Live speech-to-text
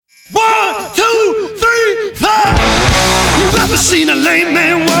Never seen a lame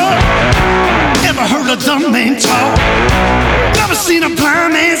man walk. Never heard a dumb man talk. Never seen a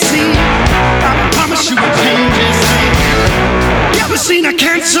blind man see. I promise you will change his name. Never seen a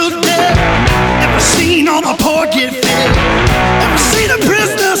canceled debt. Never seen all the poor get fed. Never seen a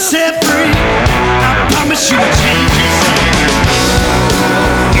prisoner set free. I promise you will change his name.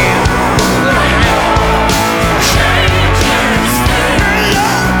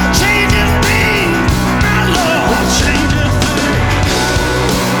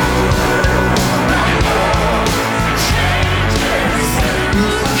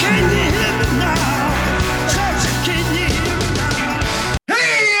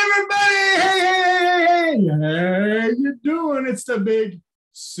 It's the Big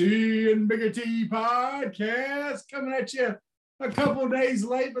C and Bigger T podcast coming at you a couple days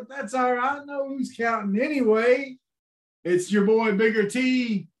late, but that's all right. No who's counting anyway. It's your boy Bigger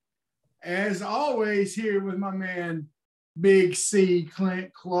T, as always, here with my man Big C,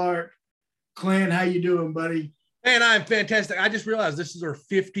 Clint Clark. Clint, how you doing, buddy? Man, I'm fantastic. I just realized this is our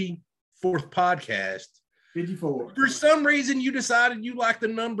 54th podcast. 54. For some reason, you decided you like the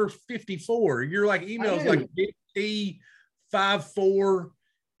number 54. You're like emails like Big T 54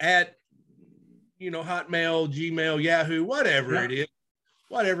 at Hotmail, Gmail, Yahoo, whatever it is,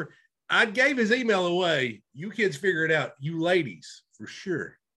 whatever. I gave his email away. You kids figure it out. You ladies, for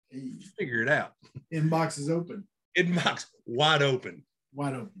sure, figure it out. Inbox is open. Inbox wide open.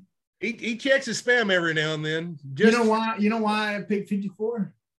 Wide open. He checks his spam every now and then. You know why I picked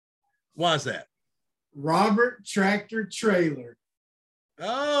 54? Why is that? Robert Tractor Trailer.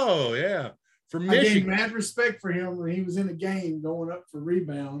 Oh yeah. From Michigan. I gained mad respect for him when he was in a game going up for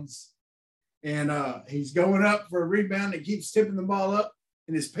rebounds. And he's going up for a rebound and keeps tipping the ball up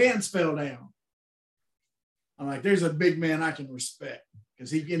and his pants fell down. I'm like, there's a big man I can respect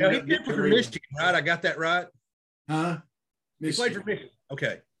because he played for Michigan, right? I got that right. Huh? He played for Michigan.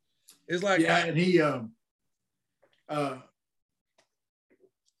 Okay. It's like and he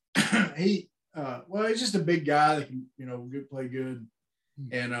he's just a big guy that can, play good.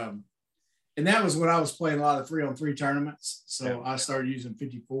 And that was when I was playing a lot of 3-on-3 tournaments. So I started using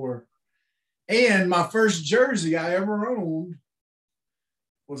 54. And my first jersey I ever owned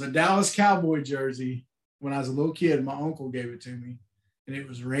was a Dallas Cowboy jersey when I was a little kid. My uncle gave it to me. And it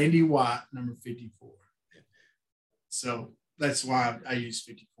was Randy White, number 54. So that's why I use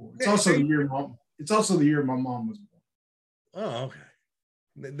 54. It's also the year my mom was born. Oh, okay.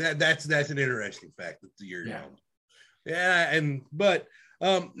 That's an interesting fact. That's the year. Yeah,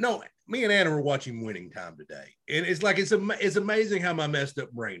 no, me and Anna were watching Winning Time today, and it's like it's amazing how my messed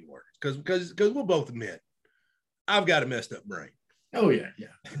up brain works because we'll both admit I've got a messed up brain. Oh yeah.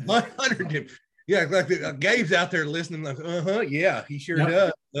 100. Yeah, like Gabe's out there listening. Like, yeah, he sure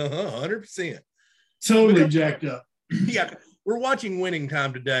does. 100%. Totally jacked up. Yeah, we're watching Winning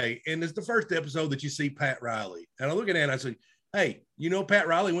Time today, and it's the first episode that you see Pat Riley, and I look at Anna and I say, "Hey, Pat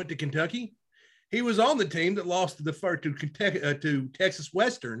Riley went to Kentucky." He was on the team that lost to Texas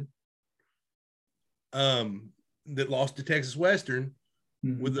Western. That lost to Texas Western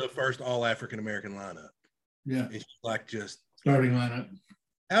with the first all African American lineup. Yeah, it's like just starting lineup.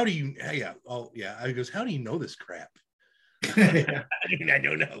 How do you? He goes, how do you know this crap? I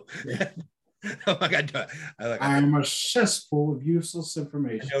don't know. Yeah. I'm a cesspool of useless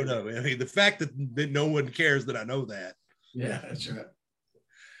information. I don't know. I mean, the fact that no one cares that I know that. Yeah, that's right.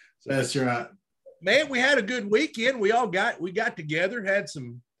 That's right. Man, we had a good weekend. We got together, had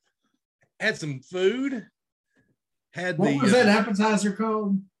some food. What was that appetizer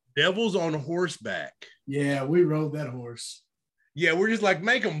called? Devils on Horseback. Yeah, we rode that horse. Yeah, we're just like,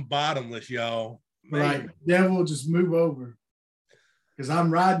 make them bottomless, y'all. Like, devil, just move over. Because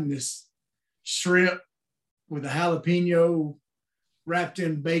I'm riding this shrimp with a jalapeno wrapped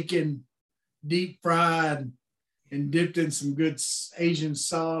in bacon, deep fried, and dipped in some good Asian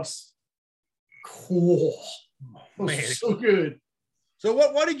sauce. Cool. Man, so good. So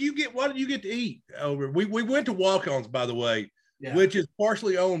what did you get? What did you get to eat over? We went to Walk-Ons, by the way, which is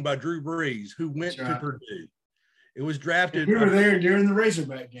partially owned by Drew Brees, who went to Purdue. It was drafted. We were there during the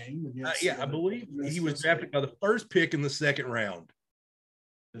Razorback game. I believe he was drafted by the first pick in the second round.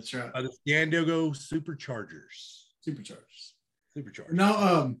 That's right. By the San Diego Superchargers.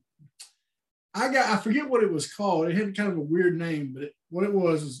 No, I forget what it was called. It had kind of a weird name, but what it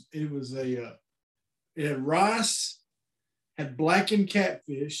was it had rice, had blackened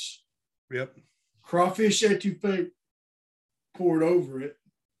catfish. Yep. Crawfish etouffee poured over it,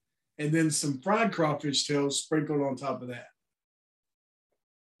 and then some fried crawfish tails sprinkled on top of that.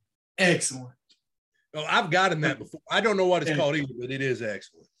 Excellent. Oh, I've gotten that before. I don't know what it's called either, but it is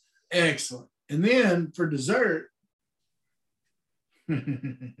excellent. Excellent. And then for dessert,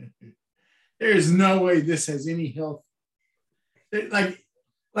 There's no way this has any health. If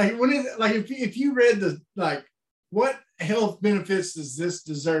you read what health benefits does this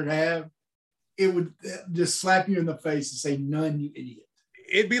dessert have, it would just slap you in the face and say none, you idiot.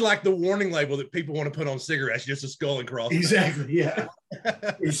 It'd be like the warning label that people want to put on cigarettes, just a skull and cross. Exactly. Yeah.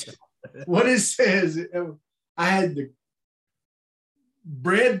 What it says, I had the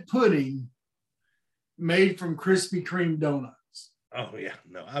bread pudding made from Krispy Kreme donuts. Oh yeah,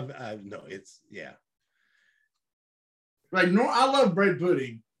 no, I've no, it's yeah. Like I love bread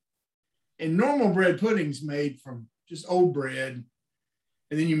pudding, and normal bread pudding's made from just old bread,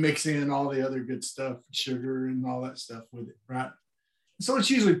 and then you mix in all the other good stuff, sugar and all that stuff with it, right? So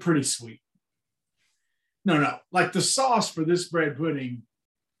it's usually pretty sweet. No, like the sauce for this bread pudding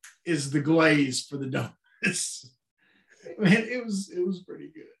is the glaze for the donuts. Man, it was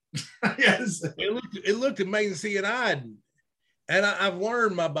pretty good. Yes. It looked amazing. See, and I've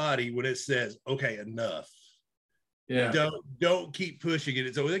learned my body when it says, okay, enough. Yeah. Don't keep pushing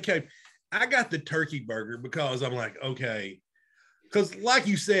it. So okay, I got the turkey burger because I'm like, okay, because like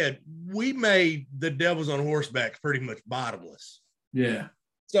you said, we made the Devils on Horseback pretty much bottomless. Yeah.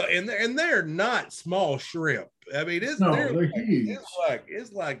 So and they're not small shrimp. I mean, they're huge.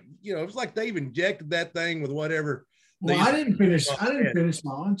 It's like it's like they've injected that thing with whatever. Well, I didn't finish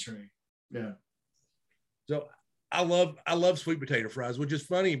my entree. Yeah. So I love sweet potato fries, which is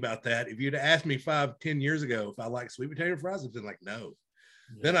funny about that. If you'd asked me 5-10 years ago if I like sweet potato fries, I'd been like, no.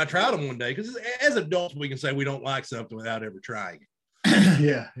 Yeah. Then I tried them one day because as adults we can say we don't like something without ever trying it.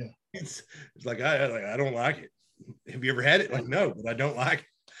 Yeah. It's like I don't like it. Have you ever had it? Like, no, but I don't like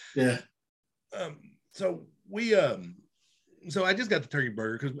it. Yeah. So I just got the turkey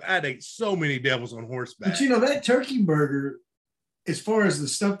burger because I'd ate so many Devils on Horseback. But that turkey burger, as far as the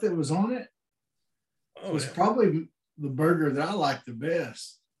stuff that was on it, was probably the burger that I liked the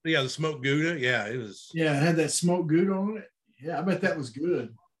best. Yeah, the smoked Gouda. Yeah, it was. Yeah, it had that smoked Gouda on it. Yeah, I bet that was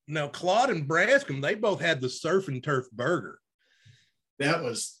good. Now, Claude and Branscombe, they both had the surf and turf burger. That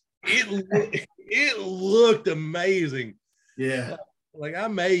was. It looked amazing. Yeah.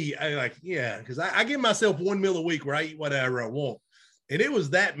 Because I give myself one meal a week where I eat whatever I want. And it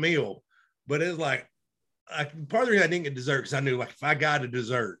was that meal. But it's like, part of the reason I didn't get dessert because I knew, like, if I got a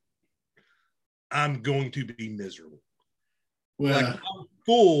dessert, I'm going to be miserable. Well, like, I'm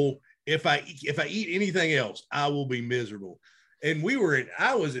full. If I eat anything else, I will be miserable. And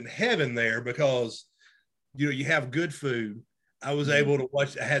I was in heaven there because, you have good food. I was able to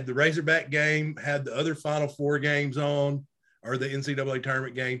watch. I had the Razorback game, had the other Final Four games on, or the NCAA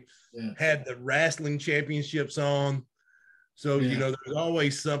tournament game, had the wrestling championships on. So, there was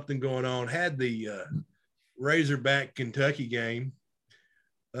always something going on. Had the Razorback Kentucky game.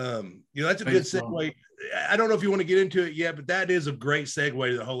 That's a good segue. I don't know if you want to get into it yet, but that is a great segue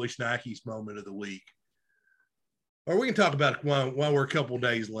to the Holy Shnikes moment of the week. Or we can talk about it while we're a couple of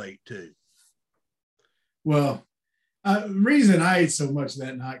days late, too. Well, the reason I ate so much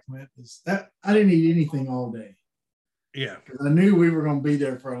that night, Clint, is that I didn't eat anything all day. Yeah. Because I knew we were going to be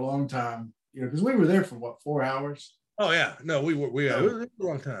there for a long time, because we were there for 4 hours? Oh, yeah. No, it was a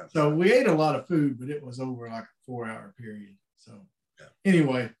long time. So we ate a lot of food, but it was over like a 4-hour period. So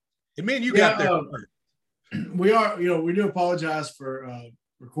anyway. And man, you got there. We are, we do apologize for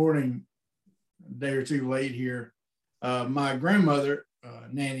recording a day or two late here. My grandmother,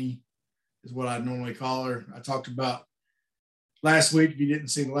 Nanny, is what I normally call her. I talked about last week. If you didn't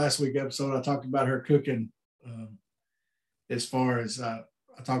see the last week episode, I talked about her cooking. As far as I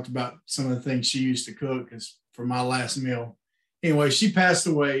talked about some of the things she used to cook as for my last meal. Anyway, she passed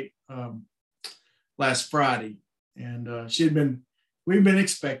away last Friday, and we've been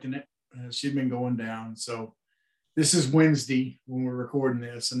expecting it. She'd been going down. So this is Wednesday when we're recording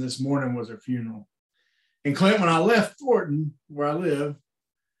this, and this morning was her funeral. And Clint, when I left Thornton, where I live,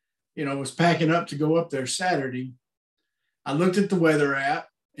 was packing up to go up there Saturday, I looked at the weather app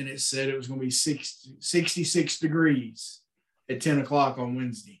and it said it was going to be 66 degrees at 10 o'clock on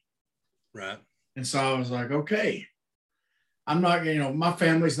Wednesday. Right. And so I was like, okay, I'm not, my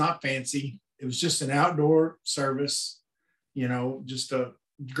family's not fancy. It was just an outdoor service, just a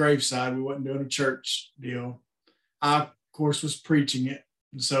graveside. We wasn't doing a church deal. I, of course, was preaching it.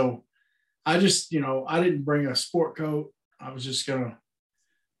 And so I just, I didn't bring a sport coat. I was just going to,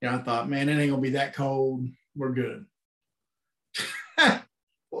 I thought, man, it ain't going to be that cold. We're good.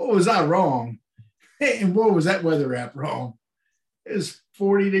 What was I wrong? And what was that weather app wrong? It was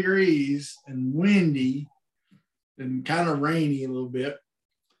 40 degrees and windy and kind of rainy a little bit.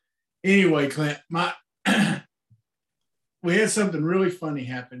 Anyway, Clint, we had something really funny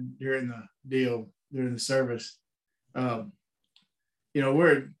happen during the service.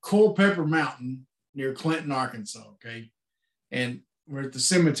 we're at Culpeper Mountain near Clinton, Arkansas. Okay. And we're at the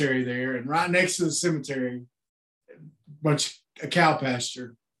cemetery there. And right next to the cemetery, a bunch of cow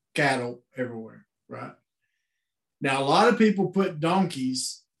pasture, cattle everywhere. Right. Now, a lot of people put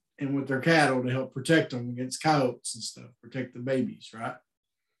donkeys in with their cattle to help protect them against coyotes and stuff, protect the babies. Right.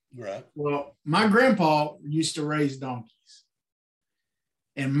 Right. Well, my grandpa used to raise donkeys.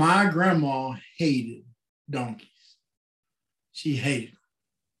 And my grandma hated donkeys. She hated them.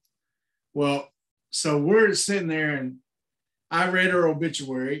 Well, so we're sitting there and I read her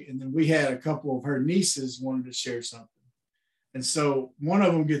obituary, and then we had a couple of her nieces wanted to share something. And so one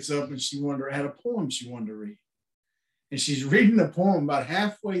of them gets up and she had a poem she wanted to read. And she's reading the poem about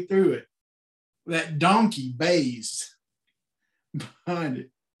halfway through it. That donkey bays behind it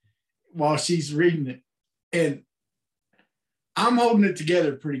while she's reading it. And I'm holding it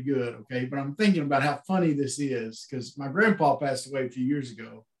together pretty good, okay? But I'm thinking about how funny this is because my grandpa passed away a few years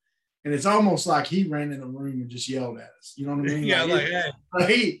ago. And it's almost like he ran in the room and just yelled at us. You know what I mean? Yeah,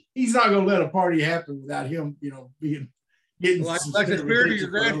 he's not going to let a party happen without him, getting like the spirit of your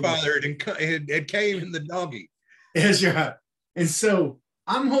grandfather had came in the donkey. That's right. And so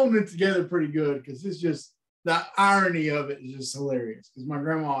I'm holding it together pretty good because it's just the irony of it is just hilarious because my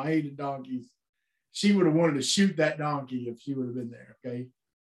grandma hated donkeys. She would have wanted to shoot that donkey if she would have been there. Okay.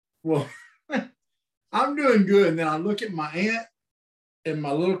 Well, I'm doing good. And then I look at my aunt and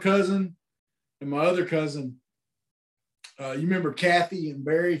my little cousin and my other cousin. You remember Kathy and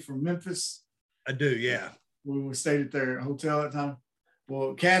Barry from Memphis? I do. Yeah. When we stayed at their hotel at the time.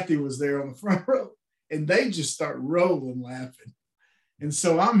 Well, Kathy was there on the front row and they just start rolling laughing. And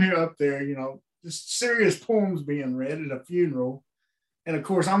so I'm here up there, just serious poems being read at a funeral. And of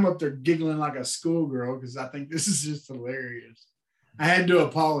course, I'm up there giggling like a schoolgirl because I think this is just hilarious. I had to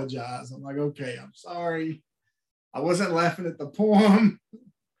apologize. I'm like, okay, I'm sorry. I wasn't laughing at the poem. I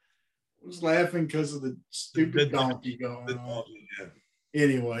was laughing because of the stupid donkey going on. Yeah.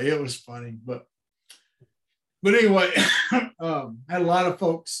 Anyway, it was funny. But anyway, had a lot of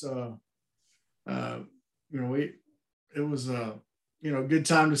folks, it was a good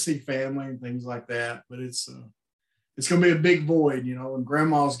time to see family and things like that. But it's going to be a big void, when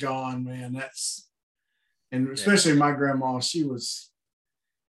grandma's gone, man, and especially my grandma, she was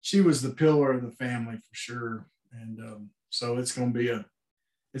the pillar of the family for sure. And so it's going to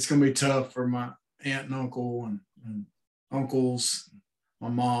be tough for my aunt and uncle and uncles, my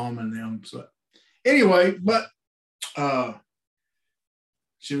mom and them. So anyway, but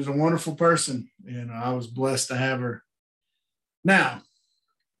she was a wonderful person and I was blessed to have her. Now,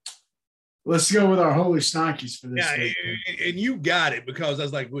 let's go with our Holy Shnikes for this week. And you got it because I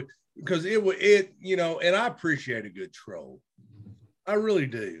was like, because it and I appreciate a good troll. I really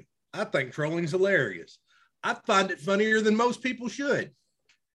do. I think trolling's hilarious. I find it funnier than most people should.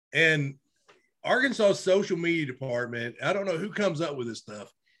 And Arkansas social media department, I don't know who comes up with this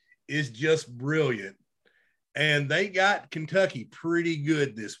stuff, is just brilliant. And they got Kentucky pretty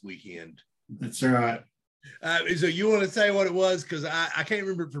good this weekend. That's right. So you want to say what it was? Because I can't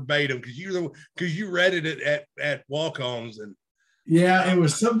remember it verbatim because you read it at walk-ons and it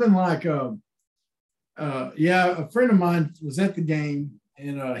was something like a friend of mine was at the game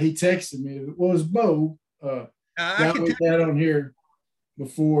and he texted me. It was Bo. Got with that on here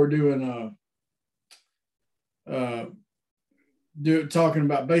before doing talking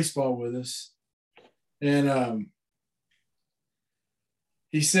about baseball with us, and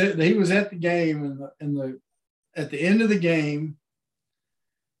he said that he was at the game and at the end of the game,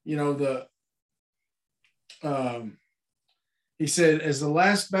 he said as the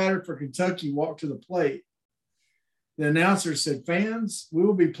last batter for Kentucky walked to the plate, the announcer said, "Fans, we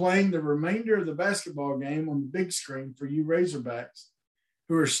will be playing the remainder of the basketball game on the big screen for you Razorbacks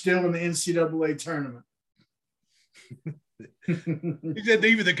who are still in the NCAA tournament." He said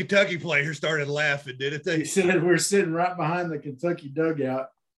even the Kentucky players started laughing, didn't they? He said we're sitting right behind the Kentucky dugout.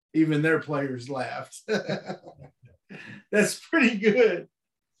 Even their players laughed. That's pretty good.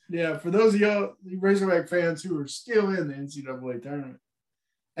 Yeah, for those of y'all Razorback fans who are still in the NCAA tournament,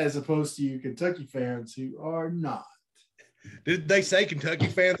 as opposed to you Kentucky fans who are not. Did they say Kentucky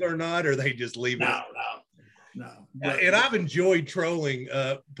fans are not, or they just leave it? No. And I've enjoyed trolling,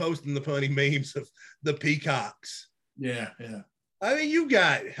 posting the funny memes of the peacocks. Yeah. I mean,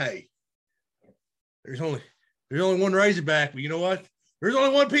 there's only one Razorback, but you know what? There's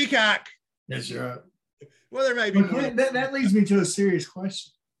only one peacock. That's right. Well, there may be more. That leads me to a serious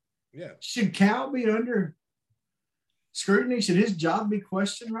question. Yeah. Should Cal be under scrutiny? Should his job be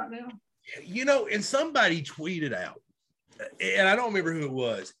questioned right now? And somebody tweeted out, and I don't remember who it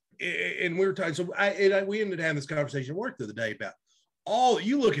was, and we were talking. So we ended up having this conversation at work the other day about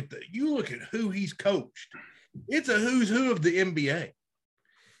you look at who he's coached. It's a who's who of the NBA.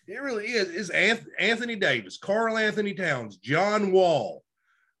 It really is. It's Anthony Davis, Karl Anthony Towns, John Wall.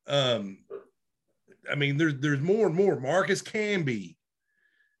 I mean, there's more and more. Marcus Camby,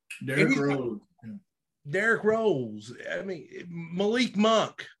 Derrick Rose. Derrick Rose. I mean, Malik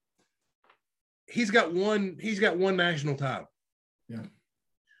Monk. He's got one national title. Yeah.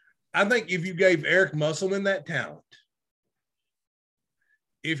 I think if you gave Eric Musselman that talent,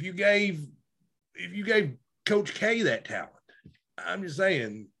 if you gave Coach K that talent, I'm just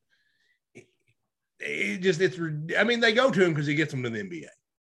saying, I mean, they go to him because he gets them to the NBA.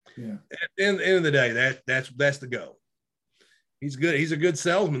 Yeah. At the end of the day, that's the goal. He's good. He's a good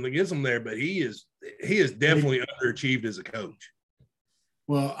salesman that gets them there, but he is definitely underachieved as a coach.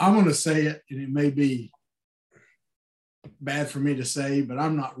 Well, I'm going to say it, and it may be bad for me to say, but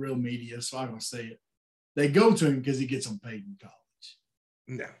I'm not real media, so I'm going to say it. They go to him because he gets them paid in college.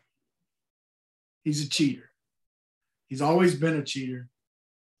 No. He's a cheater. He's always been a cheater.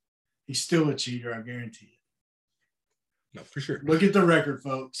 He's still a cheater, I guarantee it. No, for sure. Look at the record,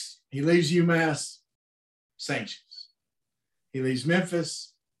 folks. He leaves UMass, sanctions. He leaves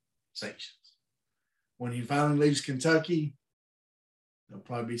Memphis, sanctions. When he finally leaves Kentucky, there'll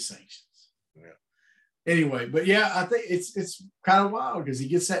probably be sanctions. Yeah. Anyway, but yeah, I think it's kind of wild because he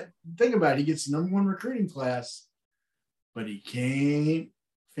gets that. Think about it, he gets the number one recruiting class, but he can't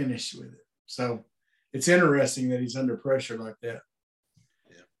finish with it. So it's interesting that he's under pressure like that.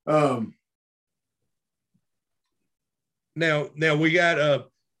 Yeah. Now we got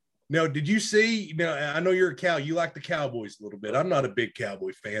now did you see, now I know you're you like the Cowboys a little bit. I'm not a big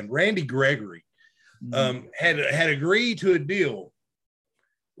Cowboy fan. Randy Gregory had agreed to a deal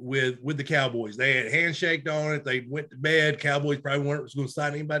with the Cowboys. They had handshaked on it. They went to bed. Cowboys probably weren't going to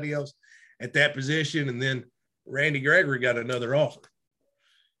sign anybody else at that position. And then Randy Gregory got another offer.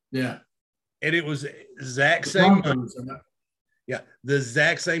 Yeah. And it was exact same money. Yeah, the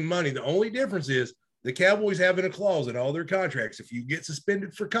exact same money. The only difference is the Cowboys have in a clause in all their contracts, if you get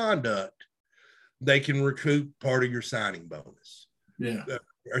suspended for conduct, they can recoup part of your signing bonus. Yeah.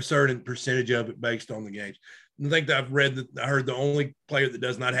 A certain percentage of it based on the games. I think that I heard the only player that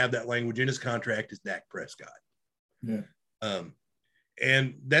does not have that language in his contract is Dak Prescott. Yeah.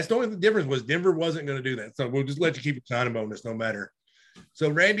 And that's the only difference was Denver wasn't going to do that. So we'll just let you keep your signing bonus no matter. So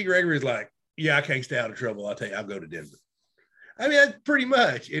Randy Gregory is like, yeah, I can't stay out of trouble. I'll tell you, I'll go to Denver. I mean, that's pretty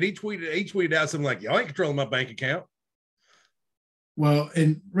much. And he tweeted out something like, y'all ain't controlling my bank account. Well,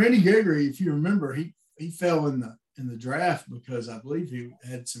 and Randy Gregory, if you remember, he fell in the draft because I believe he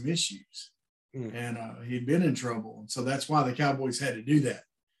had some issues and he'd been in trouble. And so that's why the Cowboys had to do that.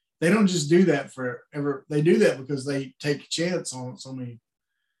 They don't just do that forever. They do that because they take a chance on so many.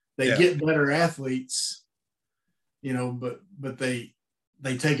 They get better athletes, but they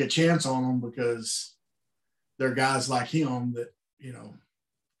take a chance on them because they're guys like him that,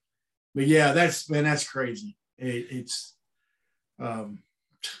 but yeah, that's crazy. It's if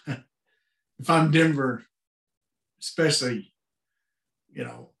I'm Denver, especially,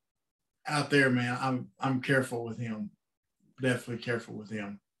 out there, man, I'm careful with him. Definitely careful with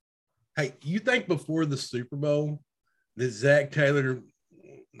him. Hey, you think before the Super Bowl that Zach Taylor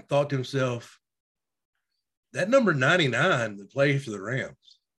thought to himself, that number 99 that plays for the Rams,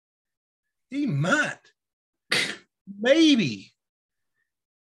 he might, maybe,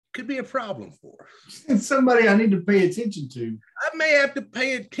 could be a problem for us. It's somebody I need to pay attention to. I may have to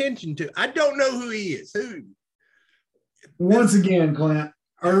pay attention to. I don't know who he is. Who? Once again, Clint,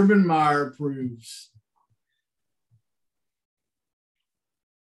 Urban Meyer proves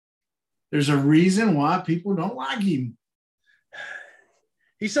there's a reason why people don't like him.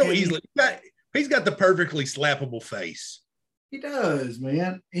 He's so easily he's got the perfectly slappable face. He does,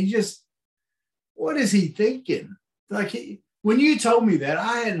 man. What is he thinking? Like when you told me that,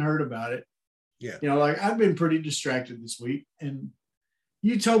 I hadn't heard about it. Yeah. I've been pretty distracted this week, and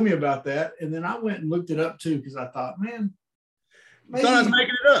you told me about that, and then I went and looked it up too because I thought, man, maybe, I thought I was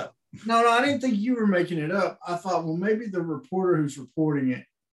making it up. No, I didn't think you were making it up. I thought, well, maybe the reporter who's reporting it,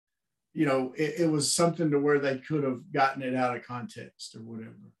 it was something to where they could have gotten it out of context or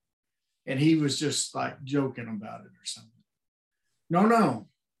whatever. And he was just like joking about it or something. No.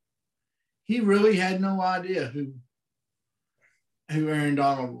 He really had no idea who Aaron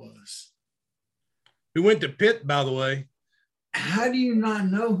Donald was. Who went to Pitt, by the way. How do you not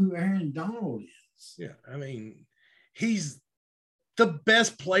know who Aaron Donald is? Yeah, I mean, he's the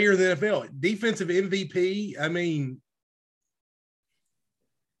best player in the NFL. Defensive MVP. I mean,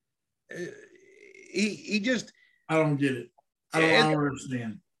 he just. I don't get it. I don't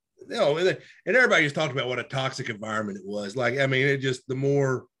understand. and everybody just talked about what a toxic environment it was. Like, I mean, it just, the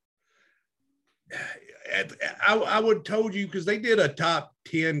more I would have told you, because they did a top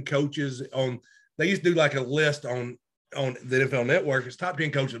 10 coaches on, they used to do like a list on the NFL Network. It's top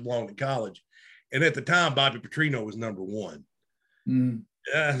 10 coaches that belonged in college. And at the time, Bobby Petrino was number one. Mm.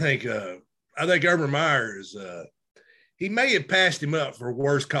 I think Urban Meyer is, he may have passed him up for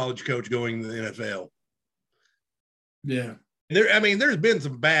worst college coach going to the NFL. Yeah. There's been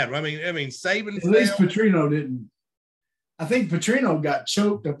some bad. I mean, Saban. At least Petrino didn't. I think Petrino got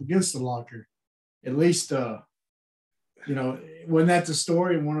choked up against the locker. At least, wasn't that the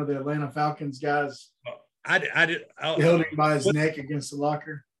story? One of the Atlanta Falcons guys held him by his neck against the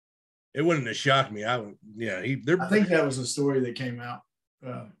locker. It wouldn't have shocked me. I think that was a story that came out.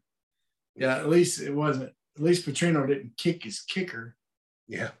 At least it wasn't. At least Petrino didn't kick his kicker.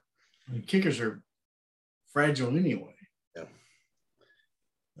 Yeah, I mean, kickers are fragile anyway. Yeah.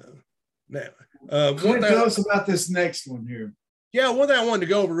 Tell us about this next one here. Yeah, one thing I wanted to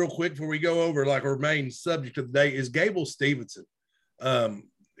go over real quick before we go over like our main subject of the day is Gable Stevenson. One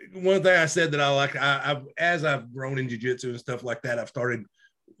thing I said that I like, as I've grown in jiu-jitsu and stuff like that, I've started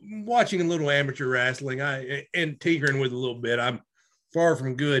watching a little amateur wrestling and tinkering with a little bit. I'm far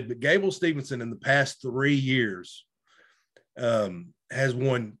from good, but Gable Stevenson in the past 3 years has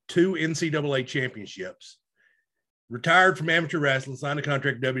won 2 NCAA championships, retired from amateur wrestling, signed a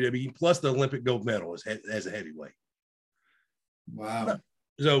contract with WWE, plus the Olympic gold medal as a heavyweight. Wow.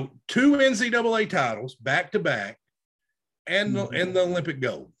 So 2 NCAA titles back to back and the Olympic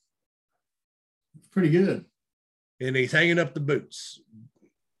gold. Pretty good. And he's hanging up the boots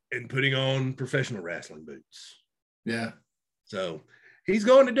and putting on professional wrestling boots. Yeah. So he's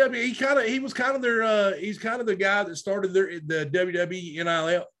going to he's kind of the guy that started the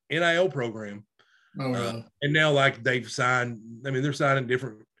WWE NIL program. Oh, really? And now like they're signing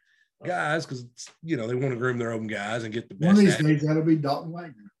different guys because they want to groom their own guys and get the best. One of these days that'll be Dalton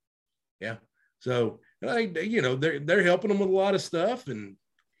Wagner. Yeah. So they're helping them with a lot of stuff, and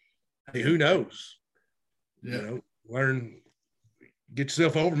hey, who knows? Yeah. Get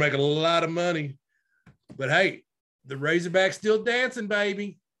yourself over, make a lot of money. But hey, the Razorbacks still dancing,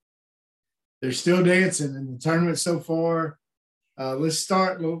 baby. They're still dancing in the tournament so far. Let's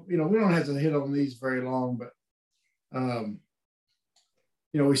start. We don't have to hit on these very long, but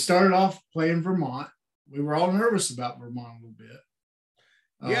we started off playing Vermont. We were all nervous about Vermont a little bit.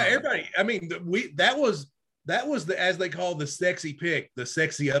 Yeah, everybody. I mean, that was the, as they call the sexy pick, the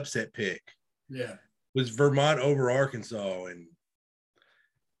sexy upset pick. Yeah, was Vermont over Arkansas, and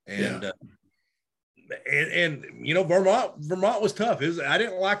Vermont was tough. I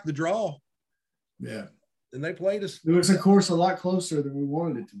didn't like the draw. Yeah, and they played us. It was, of course, a lot closer than we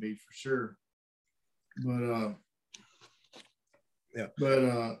wanted it to be, for sure. But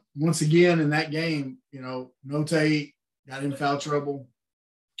But once again in that game, Note got in foul trouble,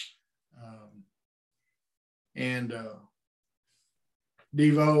 and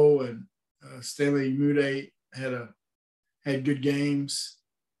Devo and Stanley Mude had good games,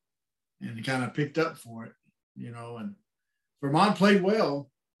 and kind of picked up for it, And Vermont played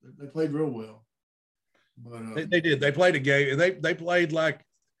well; they played real well. But they did. They played a game, and they played like.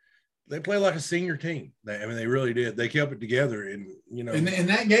 They played like a senior team. They really did. They kept it together, and In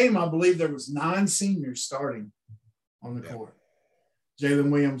that game, I believe there was 9 seniors starting on the court.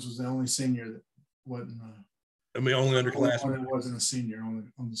 Jalen Williams was the only senior that wasn't. Only underclassmen. Wasn't a senior on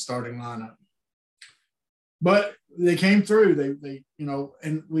the starting lineup. But they came through. They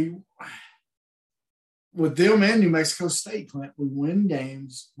and we with them and New Mexico State, Clint, we win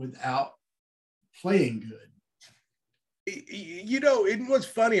games without playing good. And what's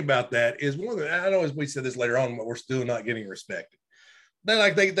funny about that is I know as we said this later on, but we're still not getting respected.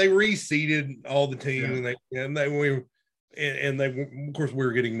 They reseeded all the teams, and of course we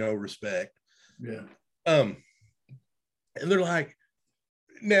were getting no respect. Yeah. And they're like,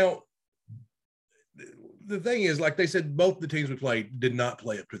 now the thing is, like they said, both the teams we played did not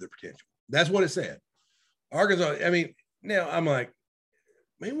play up to their potential. That's what it said. Arkansas. Now I'm like,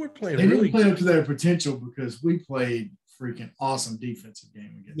 man, we're playing. They didn't play up to their potential because we played freaking awesome defensive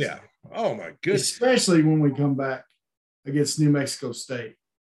game against them. Oh my goodness. Especially when we come back against New Mexico State.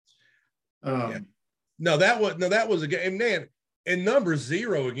 No, that was a game, man. And number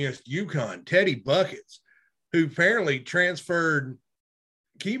 0 against UConn, Teddy Buckets, who apparently transferred.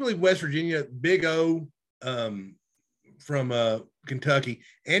 Can you believe West Virginia, Big O from Kentucky,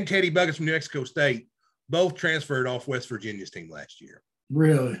 and Teddy Buckets from New Mexico State both transferred off West Virginia's team last year?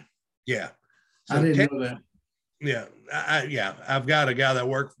 Really? Yeah. So I didn't know that. Yeah, I've got a guy that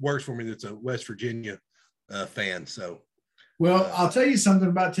works for me that's a West Virginia fan. So, Well, I'll tell you something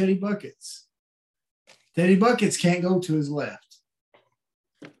about Teddy Buckets. Teddy Buckets can't go to his left.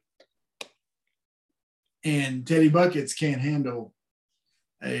 And Teddy Buckets can't handle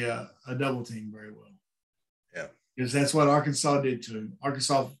a double team very well. Yeah. Because that's what Arkansas did to him.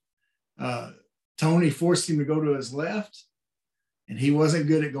 Tony forced him to go to his left, and he wasn't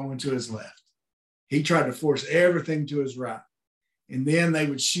good at going to his left. He tried to force everything to his right. And then they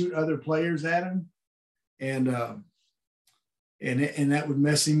would shoot other players at him, and that would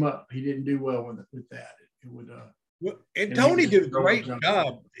mess him up. He didn't do well with that. It would. And Tony did a great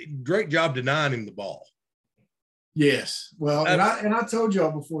job denying him the ball. Yes. Well, and I told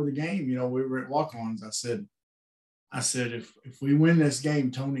y'all before the game, we were at walk-ons. I said, if we win this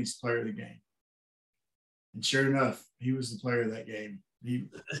game, Tony's player of the game. And sure enough, he was the player of that game. He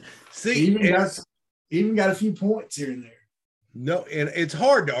even got a few points here and there. No, and it's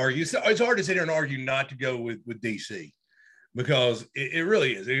hard to argue. It's hard to sit here and argue not to go with DC, because it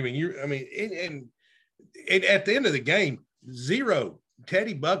really is. And at the end of the game,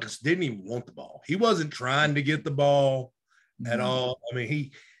 Teddy Buckets didn't even want the ball. He wasn't trying to get the ball at all. I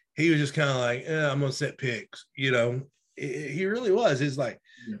mean, he was just kind of like, I'm going to set picks. He really was. It's like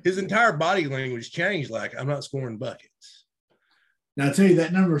his entire body language changed. Like, I'm not scoring buckets. Now, I'll tell you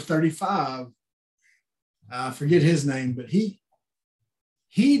that number 35, I forget his name, but he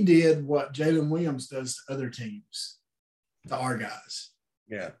did what Jalen Williams does to other teams, to our guys.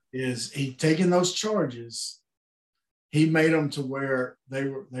 Yeah. Is he taking those charges? He made them to where they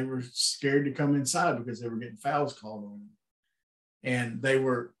were scared to come inside because they were getting fouls called on them. And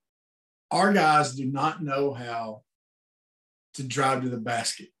our guys do not know how to drive to the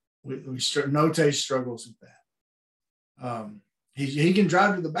basket. Note struggles with that. He can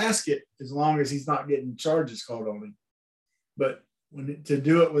drive to the basket as long as he's not getting charges called on him. But to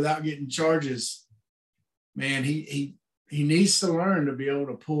do it without getting charges, man, he needs to learn to be able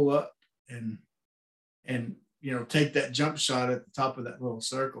to pull up and take that jump shot at the top of that little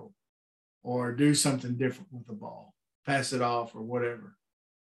circle, or do something different with the ball, pass it off or whatever.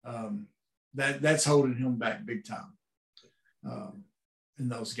 That's holding him back big time in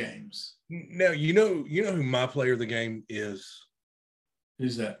those games. Now, you know who my player of the game is?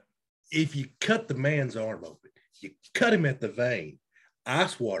 Who's that? If you cut the man's arm open, you cut him at the vein,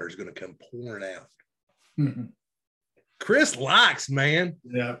 ice water is going to come pouring out. Mm-hmm. Chris Lykes, man.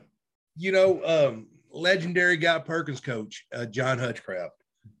 Yeah. Legendary Guy Perkins coach, John Hutchcraft,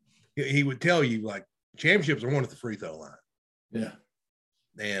 he would tell you, like, championships are won at the free throw line. Yeah.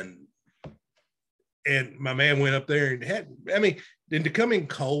 And my man went up there and to come in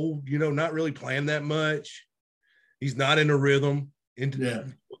cold, not really playing that much. He's not in a rhythm.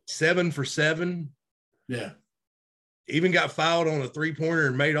 7 for 7. Yeah. Even got fouled on a 3-pointer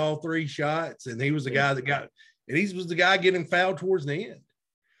and made all 3 shots. And he was the guy he was the guy getting fouled towards the end.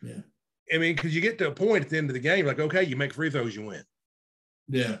 Yeah. Because you get to a point at the end of the game, like, okay, you make free throws, you win.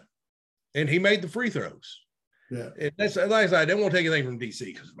 Yeah. And he made the free throws. Yeah. And that's, like I said, I didn't want to take anything from DC,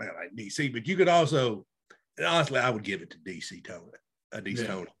 because, man, I like DC, but you could also, and honestly, I would give it to DC Tony.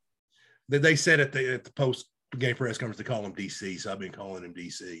 They said at the post-game press conference, they call him DC, so I've been calling him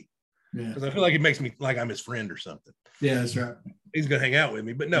DC. Yeah. Because I feel like it makes me like I'm his friend or something. Yeah, that's right. He's going to hang out with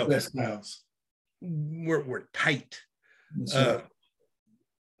me, but no. Best pals. We're tight. That's right.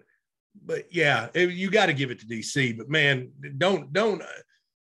 But yeah, you got to give it to DC. But man, don't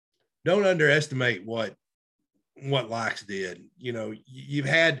underestimate what Lykes did. You've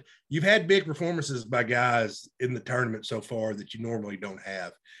had big performances by guys in the tournament so far that you normally don't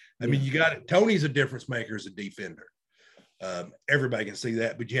have. You got it. Tony's a difference maker as a defender. Everybody can see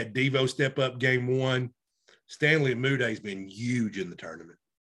that. But you had Devo step up game 1. Stanley Amude's been huge in the tournament.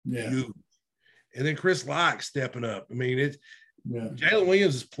 Yeah. Huge. And then Chris Lykes stepping up. Jalen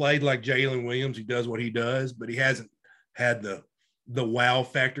Williams has played like Jalen Williams. He does what he does, but he hasn't had the wow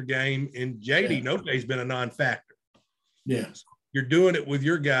factor game. And JD Note's been a non-factor. Yeah. So you're doing it with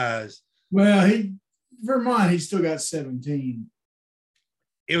your guys. Well, Vermont, he still got 17.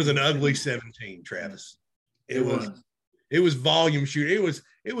 It was an ugly 17, Travis. It was volume shooting.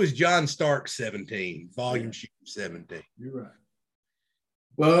 It was John Stark 17, volume shooting 17. You're right.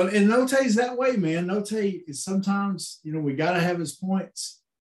 Well, and Note's that way, man. Note is sometimes, we got to have his points,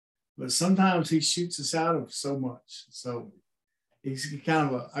 but sometimes he shoots us out of so much. So he's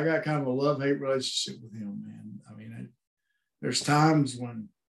I got kind of a love-hate relationship with him, man. There's times when,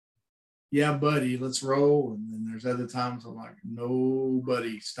 yeah, buddy, let's roll. And then there's other times I'm like,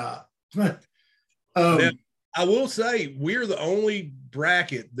 nobody stop. Now, I will say we're the only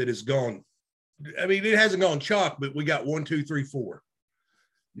bracket that has gone. It hasn't gone chalk, but we got 1, 2, 3, 4.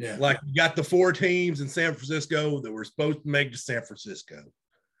 Yeah. Like you got the 4 teams in San Francisco that were supposed to make to San Francisco.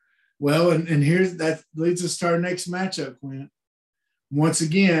 Well, and here's that leads us to our next matchup, Clint. Once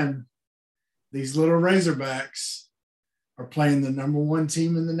again, these little Razorbacks are playing the number 1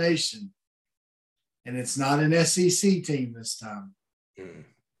 team in the nation. And it's not an SEC team this time.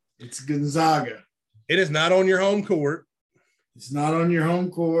 It's Gonzaga. It is not on your home court. It's not on your home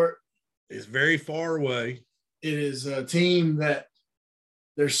court. It's very far away. It is a team that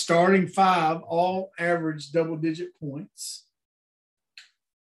their starting 5 all average double-digit points.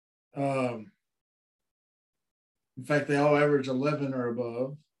 In fact, they all average 11 or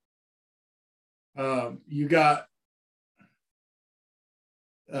above. You got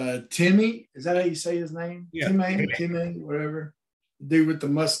Timmy. Is that how you say his name? Yeah. Timmy, whatever. The dude with the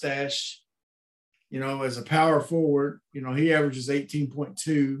mustache, as a power forward, he averages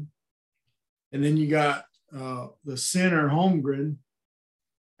 18.2. And then you got the center, Holmgren,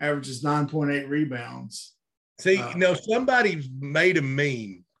 averages 9.8 rebounds. See, somebody made a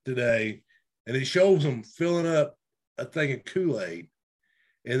meme today, and it shows them filling up a thing of Kool-Aid,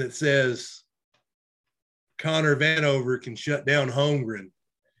 and it says Connor Vanover can shut down Holmgren,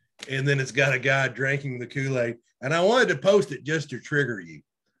 and then it's got a guy drinking the Kool-Aid. And I wanted to post it just to trigger you.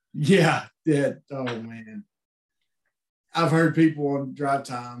 Yeah. Oh, man. I've heard people on Drive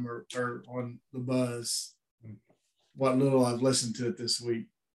Time or on the Buzz, what little I've listened to it this week,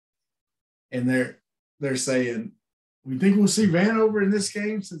 and they're saying, we think we'll see Vanover in this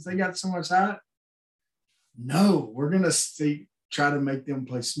game since they got so much height? No, we're going to try to make them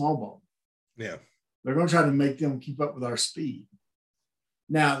play small ball. Yeah. They're going to try to make them keep up with our speed.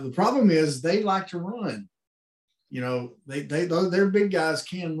 Now, the problem is they like to run. Their big guys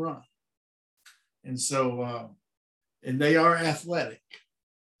can run. And so, and they are athletic,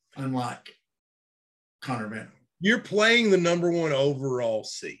 unlike Connor Vanover. You're playing the number 1 overall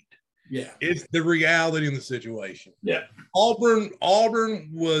seed. Yeah. It's the reality in the situation. Yeah. Auburn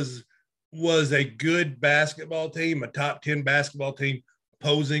was a good basketball team, a top 10 basketball team,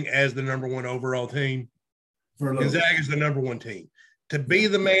 posing as the number 1 overall team. Gonzaga is the number 1 team. To be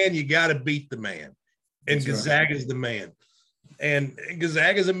the man, you got to beat the man. And That's Gonzaga is the man. And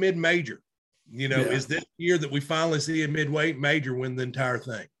Gonzaga is a mid-major. Is this year that we finally see a midweight major win the entire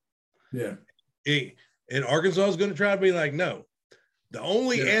thing? Yeah. And Arkansas is going to try to be like, no. The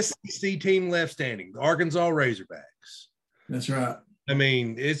only SEC team left standing, the Arkansas Razorbacks. That's right. I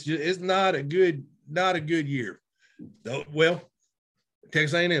mean, it's not a good year. Well,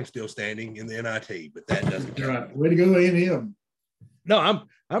 Texas A&M still standing in the NIT, but that doesn't count. Right. Way to go, A&M. No,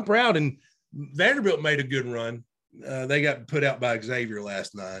 I'm proud, and Vanderbilt made a good run. They got put out by Xavier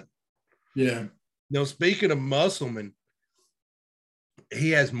last night. Yeah. Speaking of Musselman,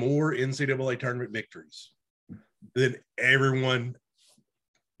 he has more NCAA tournament victories than everyone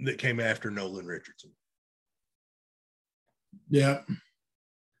that came after Nolan Richardson. Yeah.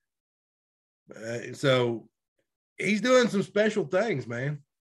 So he's doing some special things, man.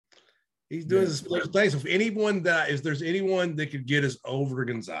 He's doing some special things. If there's anyone that could get us over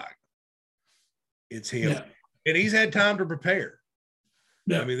Gonzaga, it's him. Yeah. And he's had time to prepare.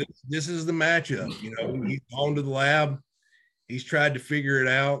 Yeah. I mean, this is the matchup. He's gone to the lab. He's tried to figure it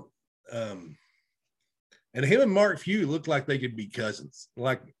out. And him and Mark Few look like they could be cousins.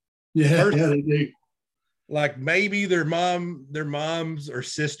 They do. Like maybe their moms or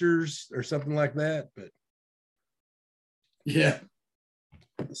sisters or something like that. But yeah.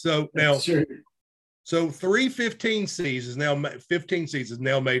 So now, so 15 seeds is now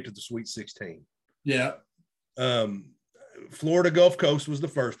made to the Sweet 16. Yeah. Florida Gulf Coast was the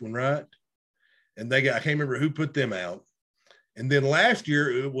first one, right? And I can't remember who put them out. And then last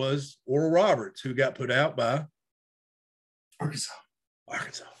year it was Oral Roberts who got put out by Arkansas.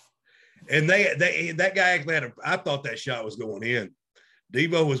 And that guy actually I thought that shot was going in.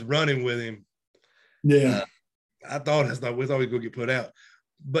 Devo was running with him. Yeah. We thought he was going to get put out.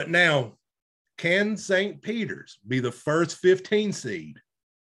 But now, can St. Peter's be the first 15 seed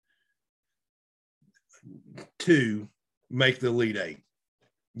to make the Elite Eight?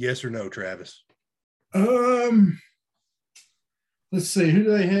 Yes or no, Travis? Let's see. Who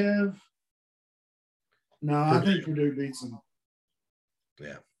do they have? No, Purdue. I think Purdue beats them.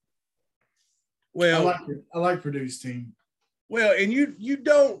 Yeah. Well, I like Purdue's team. Well, and you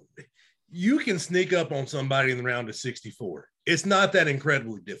can sneak up on somebody in the round of 64. It's not that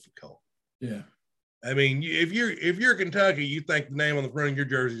incredibly difficult. Yeah. I mean, if you're Kentucky, you think the name on the front of your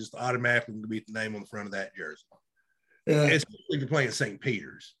jersey is automatically going to beat the name on the front of that jersey. Yeah. Especially if you're playing St.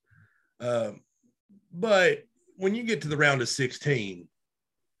 Peter's. But when you get to the round of 16,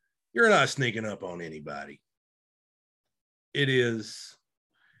 you're not sneaking up on anybody. It is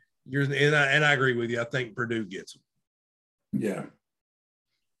And I agree with you. I think Purdue gets them. Yeah.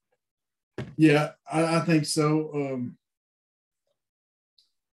 Yeah, I think so.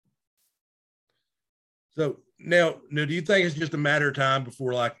 So now, do you think it's just a matter of time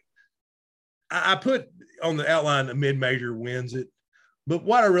before, like, I put on the outline a mid-major wins it, but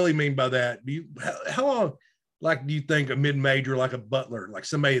what I really mean by that, how long, like, do you think a mid-major, like a Butler, like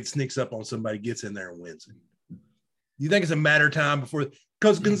somebody that sneaks up on somebody, gets in there and wins it? Do you think it's a matter of time before?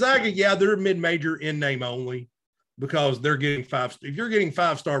 Because Gonzaga, yeah, they're mid-major in name only because they're getting if you're getting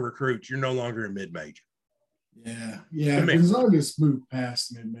 5-star recruits, you're no longer a mid-major. Yeah. Gonzaga's moved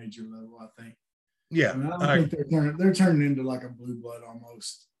past mid-major level, I think. Yeah, I mean, I think they're turning into like a blue blood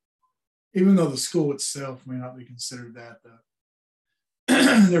almost, even though the school itself may not be considered that.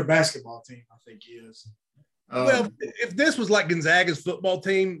 Their basketball team, I think, is. Well, if this was like Gonzaga's football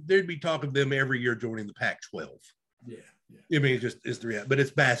team, there'd be talk of them every year joining the Pac-12. Yeah. I mean, it's the reality, but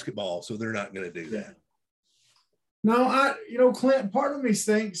it's basketball, so they're not going to do that. No, Clint, part of me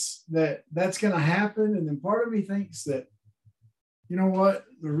thinks that that's going to happen, and then part of me thinks that, you know what,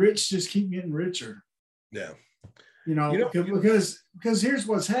 the rich just keep getting richer. Yeah. Because here's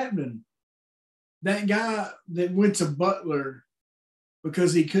what's happening. That guy that went to Butler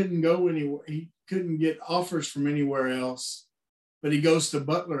because he couldn't go anywhere, he couldn't get offers from anywhere else, but he goes to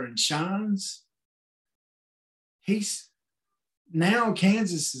Butler and shines. Now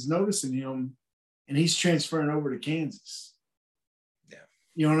Kansas is noticing him, and he's transferring over to Kansas. Yeah.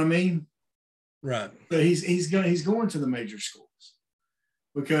 You know what I mean? Right. But he's going to the major schools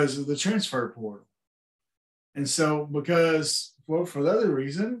because of the transfer portal. And so for the other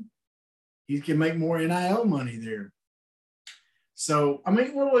reason, he can make more NIL money there. So, I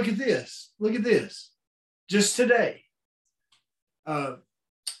mean, well, look at this. Just today,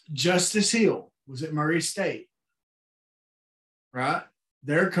 Justice Hill was at Murray State, right?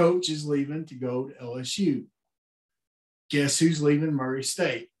 Their coach is leaving to go to LSU. Guess who's leaving Murray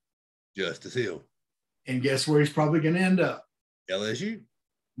State? Justice Hill. And guess where he's probably going to end up? LSU.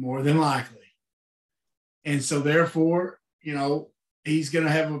 More than likely. And so, therefore, he's going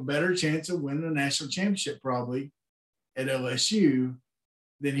to have a better chance of winning a national championship probably at LSU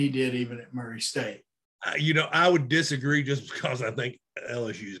than he did even at Murray State. I would disagree just because I think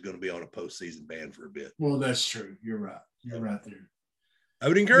LSU is going to be on a postseason ban for a bit. Well, that's true. You're right. You're right there. I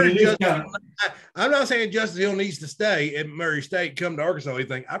would encourage I'm not saying Justice Hill needs to stay at Murray State, come to Arkansas or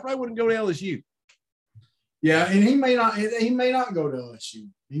anything. I probably wouldn't go to LSU. Yeah, and he may not go to LSU.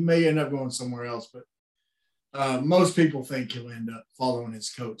 He may end up going somewhere else, but most people think he'll end up following his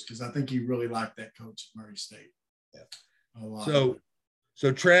coach because I think he really liked that coach at Murray State. Yeah. A lot.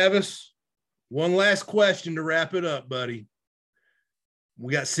 So Travis, one last question to wrap it up, buddy.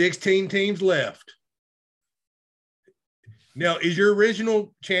 We got 16 teams left. Now, is your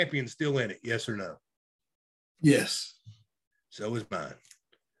original champion still in it? Yes or no? Yes. So is mine.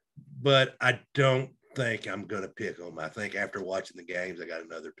 But I don't think I'm going to pick them. I think after watching the games, I got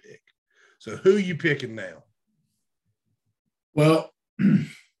another pick. So who are you picking now? Well,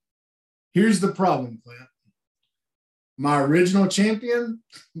 here's the problem, Clint. My original champion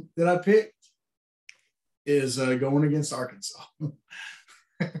that I picked is going against Arkansas.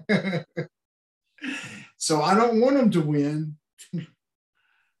 So I don't want them to win,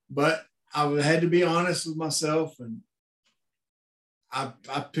 but I had to be honest with myself, and I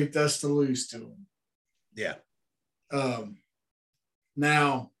picked us to lose to them. Yeah.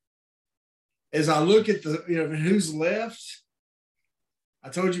 Now, as I look at who's left, I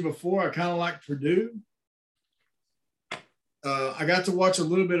told you before I kind of like Purdue. I got to watch a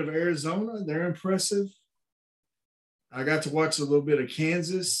little bit of Arizona. They're impressive. I got to watch a little bit of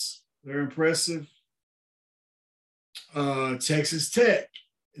Kansas. They're impressive. Texas Tech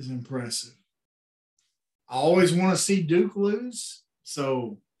is impressive. I always want to see Duke lose,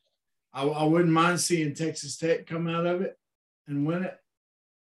 so I wouldn't mind seeing Texas Tech come out of it and win it.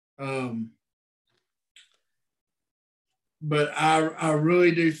 But I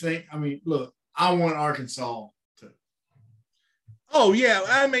really do think, look, I want Arkansas to. Oh, yeah.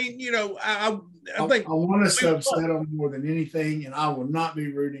 I mean, I think I want us to upset them more than anything, and I will not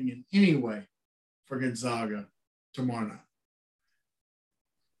be rooting in any way for Gonzaga tomorrow night.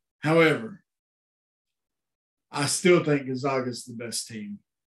 However, I still think Gonzaga is the best team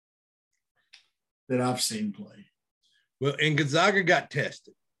that I've seen play. Well, and Gonzaga got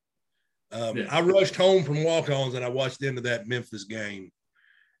tested. Yeah. I rushed home from walk-ons and I watched into that Memphis game,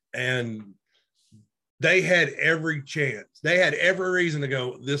 and they had every chance. They had every reason to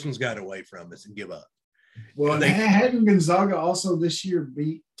go, this one's got away from us and give up. Well, hadn't Gonzaga also this year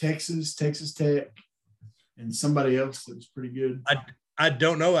beat Texas Tech, and somebody else that was pretty good? I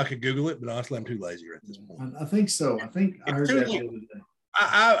don't know. I could Google it, but honestly, I'm too lazy at this point. I think so. I think I heard that the other day.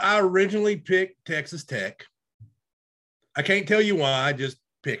 I originally picked Texas Tech. I can't tell you why. I just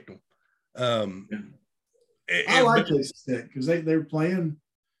picked them. I like Texas Tech because they're playing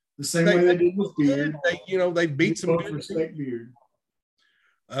the same way they did with Beard. They beat some good respect Beard.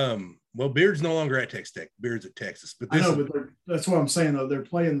 Well, Beard's no longer at Texas Tech. Beard's at Texas. But that's what I'm saying, though. They're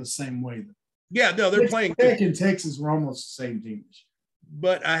playing the same way. Yeah, no, they're playing. Tech and Texas were almost the same team.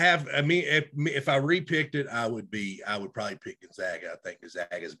 But if I repicked it, I would probably pick Gonzaga. I think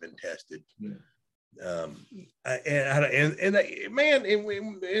Gonzaga has been tested. Yeah.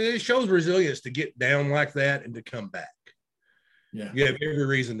 It shows resilience to get down like that and to come back. Yeah. You have every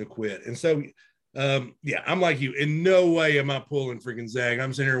reason to quit. And so, I'm like you. In no way am I pulling for Gonzaga.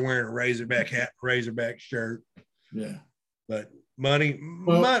 I'm sitting here wearing a Razorback hat, Razorback shirt. Yeah. But money.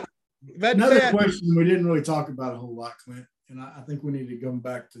 Another question we didn't really talk about a whole lot, Clint, and I think we need to come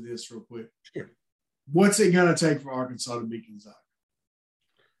back to this real quick. Sure. What's it going to take for Arkansas to beat Gonzaga?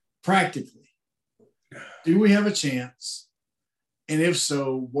 Practically. Do we have a chance? And if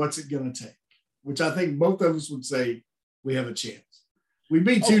so, what's it going to take? Which I think both of us would say we have a chance. We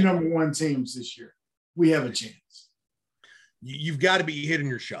beat two number one teams this year. We have a chance. You've got to be hitting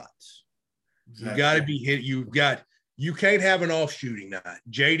your shots. Exactly. You've got to be hit. You can't have an off shooting night.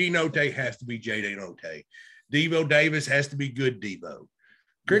 JD Notae has to be JD Notae. Devo Davis has to be good Devo.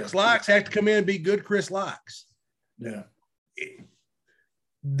 Chris Locks has to come in and be good Chris Locks. Yeah.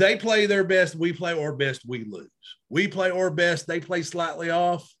 They play their best. We play our best. We lose. We play our best. They play slightly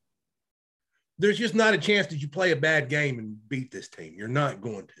off. There's just not a chance that you play a bad game and beat this team. You're not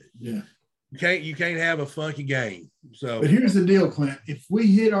going to. Yeah. You can't have a funky game. So, but here's the deal, Clint. If we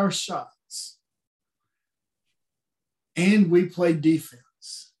hit our shots and we play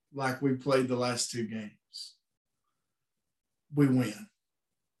defense like we played the last two games, we win.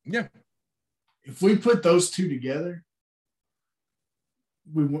 Yeah. If we put those two together,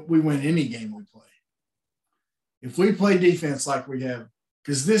 we win any game we play. If we play defense like we have,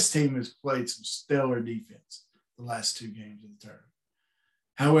 because this team has played some stellar defense the last two games of the tournament.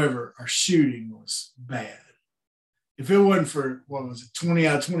 However, our shooting was bad. If it wasn't for, 20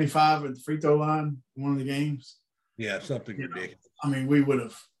 out of 25 at the free throw line, one of the games. Yeah, something ridiculous. I mean, we would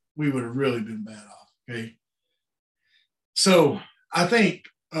have really been bad off. Okay. So I think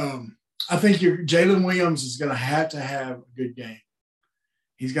your Jalen Williams is going to have a good game.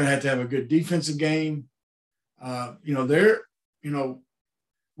 He's going to have a good defensive game.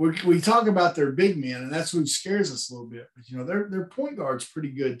 We talk about their big men, and that's what scares us a little bit. But their point guard's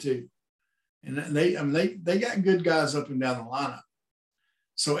pretty good too, and they got good guys up and down the lineup.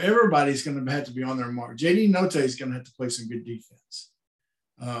 So everybody's going to have to be on their mark. JD Notae is going to have to play some good defense.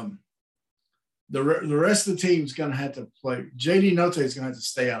 The rest of the team's going to have to play. JD Notae is going to have to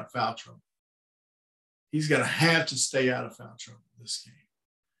stay out of foul trouble. He's going to have to stay out of foul trouble this game,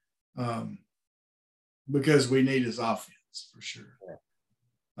 because we need his offense for sure.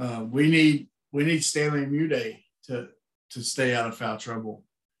 We need Stanley Umude to stay out of foul trouble,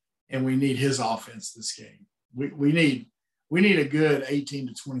 and we need his offense this game. We need a good 18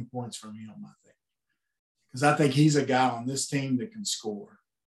 to 20 points from him, I think, because I think he's a guy on this team that can score.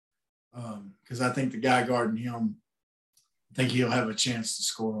 Because I think the guy guarding him, I think he'll have a chance to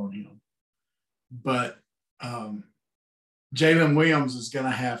score on him. But Jalen Williams is going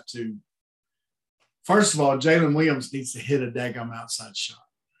to have to. First of all, Jalen Williams needs to hit a daggum outside shot,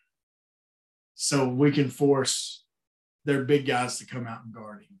 so we can force their big guys to come out and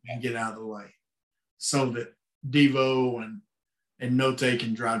guard him and get out of the way, so that Devo and Notae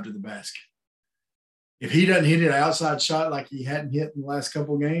can drive to the basket. If he doesn't hit an outside shot like he hadn't hit in the last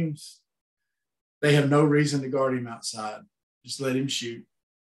couple of games, they have no reason to guard him outside. Just let him shoot,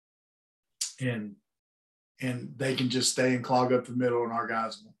 and they can just stay and clog up the middle, and our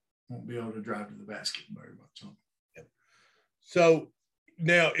guys won't be able to drive to the basket very much. Yep. So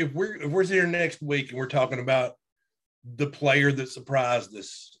now, if we're here next week and we're talking about the player that surprised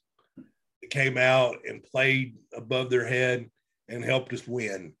us, that came out and played above their head and helped us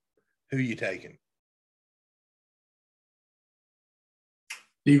win, who you taking?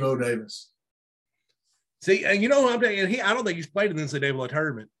 Devo Davis. See, and you know what I'm saying? I don't think he's played in the NCAA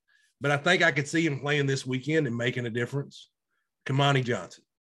tournament, but I think I could see him playing this weekend and making a difference. Kamani Johnson.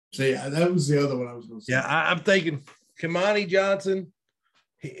 See, that was the other one I was going to say. Yeah, I'm thinking Kamani Johnson.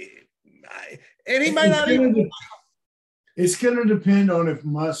 And he may not even. It's going to depend on if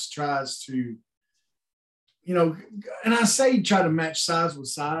Muss tries to, and I say try to match size with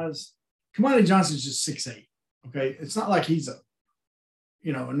size. Kamani Johnson's just 6'8". Okay. It's not like he's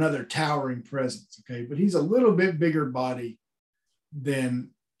another towering presence. Okay. But he's a little bit bigger body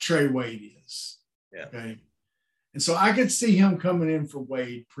than Trey Wade is. Yeah. Okay. And so I could see him coming in for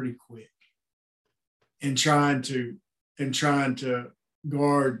Wade pretty quick and trying to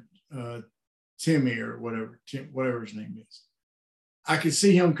guard Timmy or whatever his name is. I could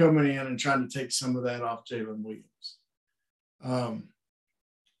see him coming in and trying to take some of that off Jalen Williams.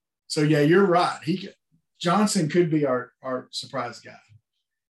 So yeah, you're right. Johnson could be our surprise guy.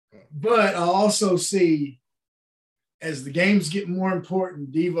 But I also see as the games get more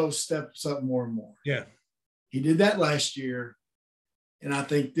important, Devo steps up more and more. Yeah. He did that last year. And I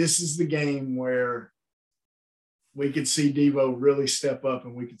think this is the game where we could see Devo really step up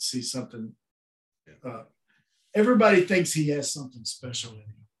and we could see something. Everybody thinks he has something special in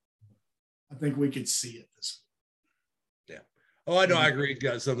him. I think we could see it this week. Yeah. Oh, I know. I agree. He's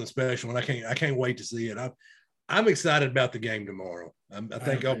got something special, and I can't wait to see it. I'm excited about the game tomorrow. I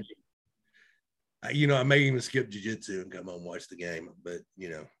think I may even skip jiu-jitsu and come home and watch the game, but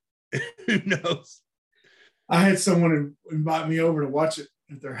who knows? I had someone invite me over to watch it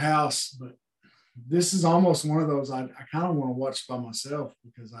at their house, but this is almost one of those I kind of want to watch by myself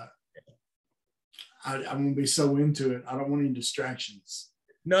because I'm going to be so into it. I don't want any distractions.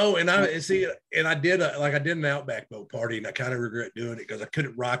 No, and I did an Outback boat party, and I kind of regret doing it because I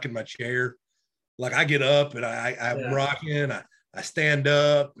couldn't rock in my chair. Like I get up and I'm rocking, I stand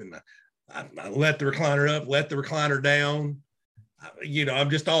up and I let the recliner up, let the recliner down. I'm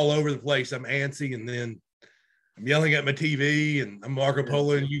just all over the place. I'm antsy, and then I'm yelling at my TV, and I'm Marco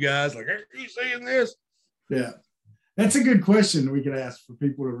Poloing you guys like, "Are you seeing this?" Yeah, that's a good question we could ask for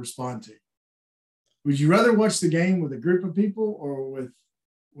people to respond to. Would you rather watch the game with a group of people or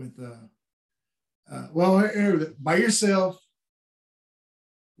by yourself,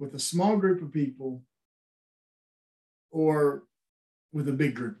 with a small group of people, or with a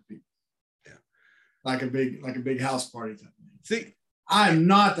big group of people? Yeah, like a big house party type thing. See, I'm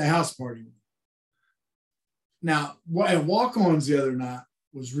not the house party. Now, at walk-ons the other night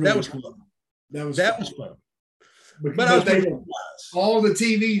was really cool. That was fun. But all the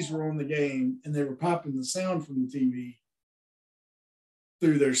TVs were on the game, and they were popping the sound from the TV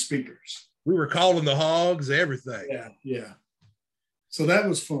through their speakers. We were calling the hogs, everything. Yeah. So that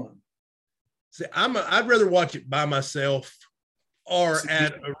was fun. See, I'd rather watch it by myself or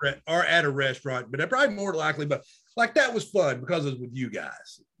at a restaurant, but probably more likely. But like that was fun because it was with you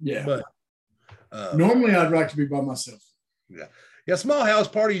guys. Yeah. But normally I'd like to be by myself. Yeah. Small house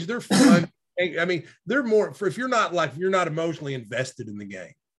parties, they're fun. I mean, they're more for if you're not emotionally invested in the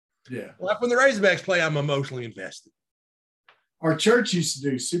game. Yeah. Like when the Razorbacks play, I'm emotionally invested. Our church used to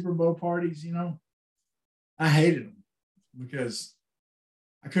do Super Bowl parties, I hated them because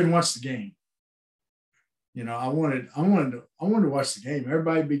I couldn't watch the game. I wanted to watch the game.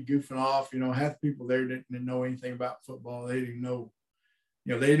 Everybody be goofing off. Half the people there didn't know anything about football. They didn't know,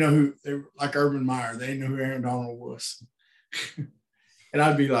 they didn't know who they were, like Urban Meyer. They didn't know who Aaron Donald was. And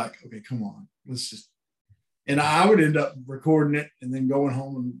I'd be like, okay, come on, let's just. And I would end up recording it and then going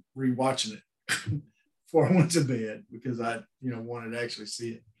home and rewatching it before I went to bed because I, wanted to actually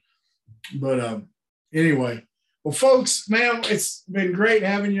see it. But anyway, well, folks, man, it's been great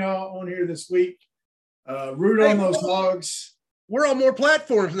having y'all on here this week. Root on those hogs. We're on more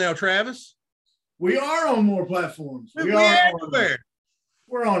platforms now, Travis. We are on more platforms.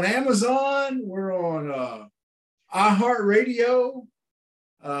 We're on Amazon. We're on iHeartRadio.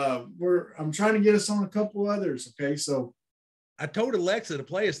 I'm trying to get us on a couple others. Okay, so I told Alexa to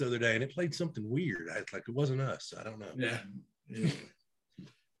play us the other day, and it played something weird. Like it wasn't us. I don't know. Yeah.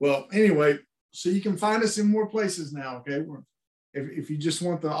 Well, anyway, so you can find us in more places now. Okay, if you just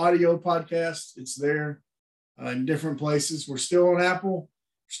want the audio podcast, it's there in different places. We're still on Apple,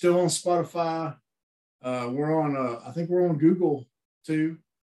 still on Spotify. We're on. I think we're on Google too.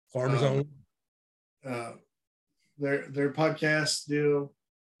 Farmers Only. Their podcast deal,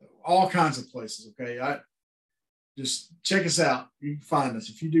 all kinds of places. Okay, just check us out. You can find us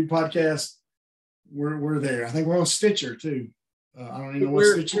if you do podcasts. We're there. I think we're on Stitcher too. I don't even know what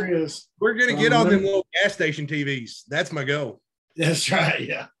Stitcher is. We're gonna get on them little gas station TVs. That's my goal. That's right.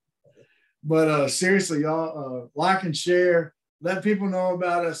 Yeah. But seriously, y'all, like and share. Let people know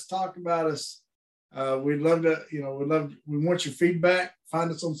about us. Talk about us. We'd love to. We want your feedback.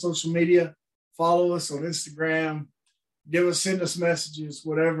 Find us on social media. Follow us on Instagram. Send us messages,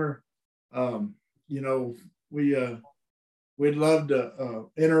 whatever. We'd love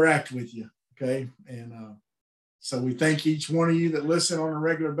to interact with you. Okay. And so we thank each one of you that listen on a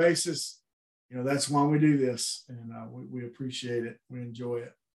regular basis. That's why we do this. And we appreciate it. We enjoy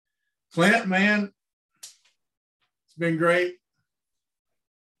it. Clint, man, it's been great.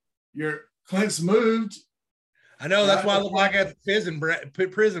 Clint's moved. I know. That's why I look like a prison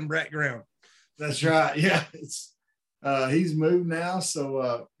background. That's right. Yeah. He's moved now.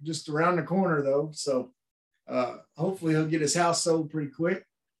 So just around the corner though. So hopefully he'll get his house sold pretty quick.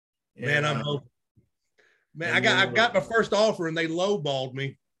 Man, I'm hoping. Man, I got my first offer and they lowballed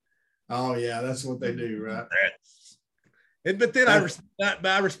me. Oh yeah, that's what they do, right? But then I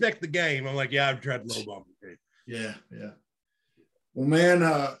respect the game. I'm like, yeah, I've tried to lowball me. Yeah. Well, man,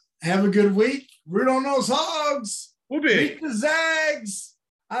 have a good week. Root on those Hogs. We'll be. Beat the Zags.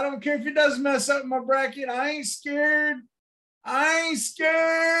 I don't care if it does mess up my bracket. I ain't scared.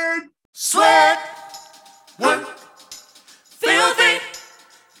 Sweat, work, filthy,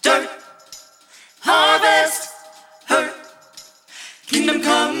 dirt, harvest, hurt, kingdom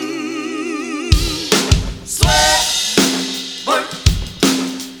come. Sweat, work,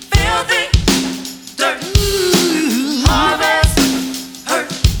 filthy, dirt, harvest, hurt,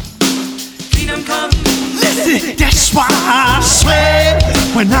 kingdom come. Listen, that's why I sweat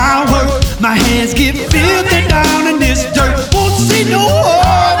when I work. My hands get filthy down in this dirt. Won't see no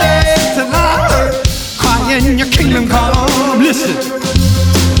harvest till I hurt. Crying your kingdom come. Listen,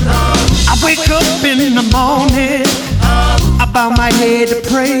 I wake up in the morning, I bow my head to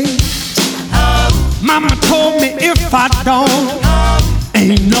pray. Mama told me if I don't,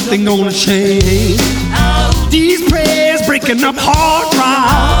 ain't nothing gonna change. These prayers breaking up hard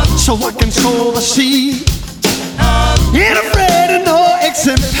ground so I can sow the seed. Ain't afraid of no aches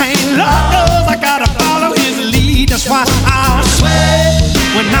and pain. Lord knows I gotta follow his lead. That's why I sweat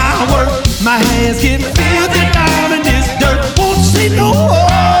when I work. My hands get filthy down in this dirt. Won't see no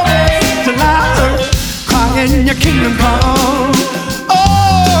harvest till I hurt. Crying your kingdom come.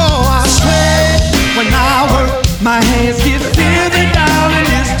 Oh, I sweat when I work. My hands get filthy down in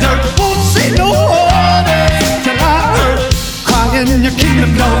this dirt. Won't see no harvest till I hurt. Crying your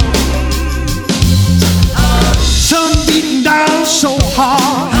kingdom come. Sun beating down so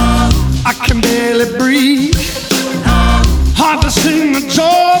hard I can barely breathe. Hard to sing a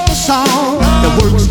joyful song that works